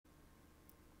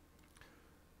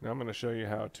Now I'm going to show you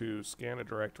how to scan a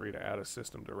directory to add a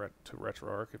system to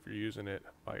Retroarch if you're using it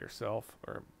by yourself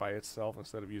or by itself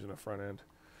instead of using a front end.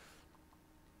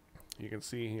 You can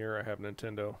see here I have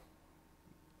Nintendo.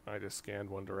 I just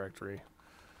scanned one directory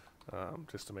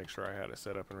just to make sure I had it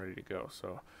set up and ready to go.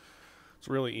 So it's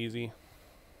really easy.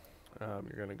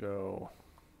 You're going to go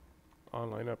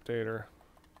online updater.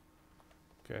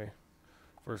 Okay.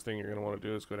 First thing you're going to want to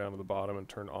do is go down to the bottom and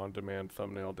turn on-demand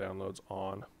thumbnail downloads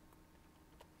on.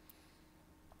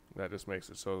 That just makes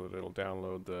it so that it'll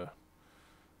download the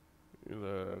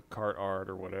cart art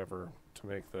or whatever to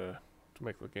make the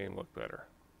game look better,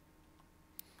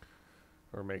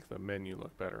 or make the menu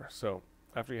look better. So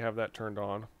after you have that turned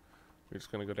on, you're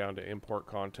just going to go down to import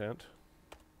content.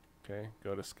 Okay,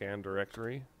 go to scan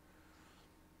directory,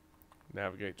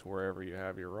 navigate to wherever you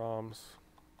have your ROMs.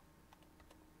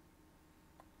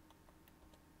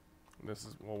 This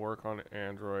will work on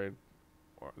Android,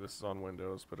 or this is on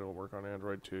Windows, but it'll work on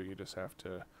Android too. You just have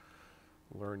to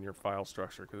learn your file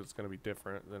structure because it's going to be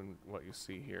different than what you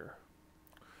see here.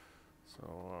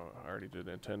 So I already did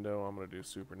Nintendo. I'm going to do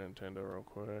Super Nintendo real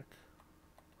quick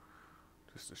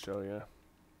just to show you.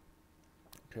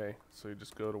 Okay, so you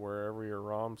just go to wherever your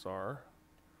ROMs are.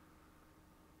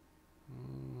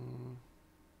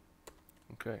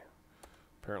 Okay,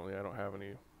 apparently I don't have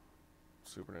any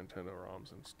Super Nintendo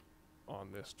ROMs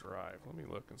on this drive. Let me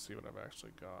look and see what I've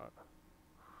actually got.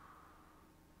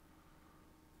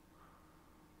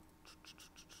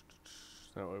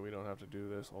 That way we don't have to do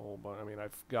this a whole bunch. I mean,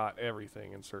 I've got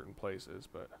everything in certain places,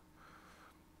 but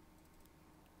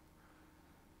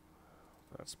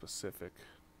that's specific.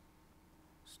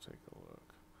 Let's take a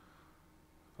look.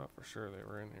 I thought for sure they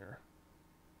were in here.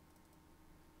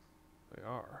 They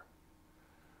are.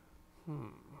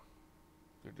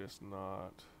 They're just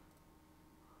not.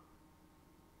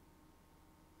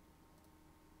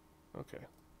 Okay.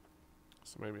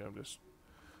 So maybe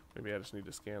I just need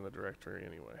to scan the directory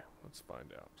anyway. Let's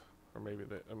find out. Or maybe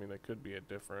they could be a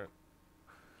different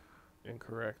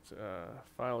incorrect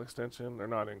file extension. They're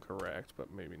not incorrect,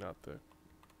 but maybe not the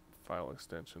file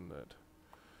extension that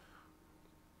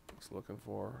it's looking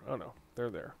for. Oh no, they're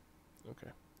there.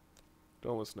 Okay.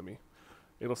 Don't listen to me.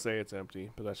 It'll say it's empty,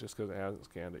 but that's just because it hasn't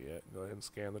scanned it yet. Go ahead and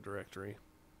scan the directory.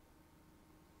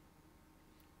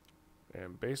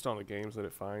 And based on the games that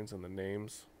it finds and the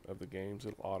names of the games,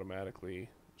 it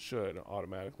should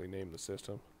automatically name the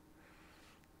system.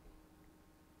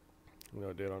 You know,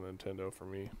 it did on Nintendo for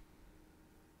me.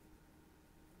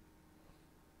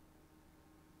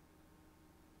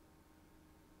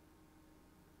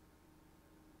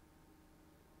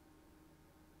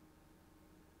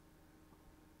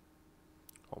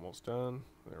 Almost done.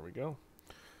 There we go.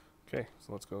 Okay,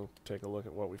 so let's go take a look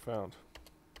at what we found.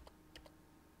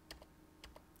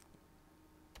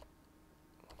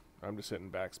 I'm just hitting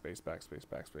backspace, backspace,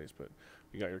 backspace, but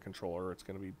you got your controller, it's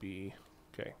going to be B.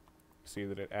 Okay, see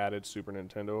that it added Super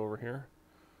Nintendo over here.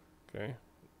 Okay,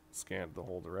 scanned the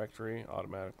whole directory,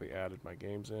 automatically added my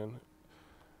games in.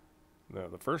 Now,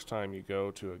 the first time you go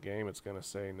to a game, it's going to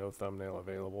say no thumbnail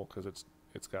available because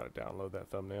it's got to download that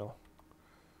thumbnail.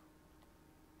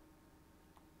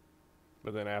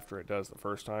 But then after it does the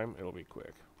first time, it'll be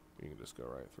quick. You can just go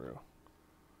right through.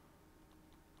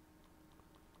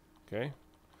 Okay.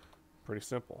 Pretty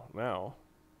simple. Now,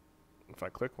 if I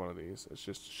click one of these, it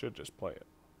should just play it.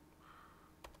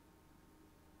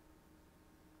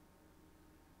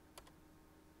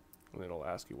 And it'll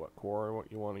ask you what core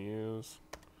what you want to use.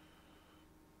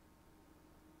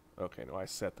 Okay, no, I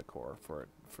set the core for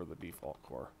the default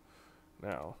core.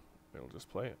 Now, it'll just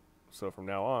play it. So from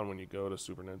now on, when you go to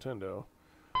Super Nintendo,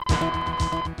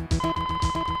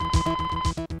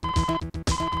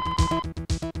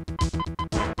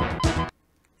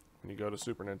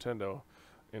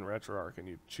 in Retroarch and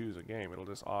you choose a game, it'll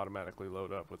just automatically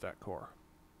load up with that core.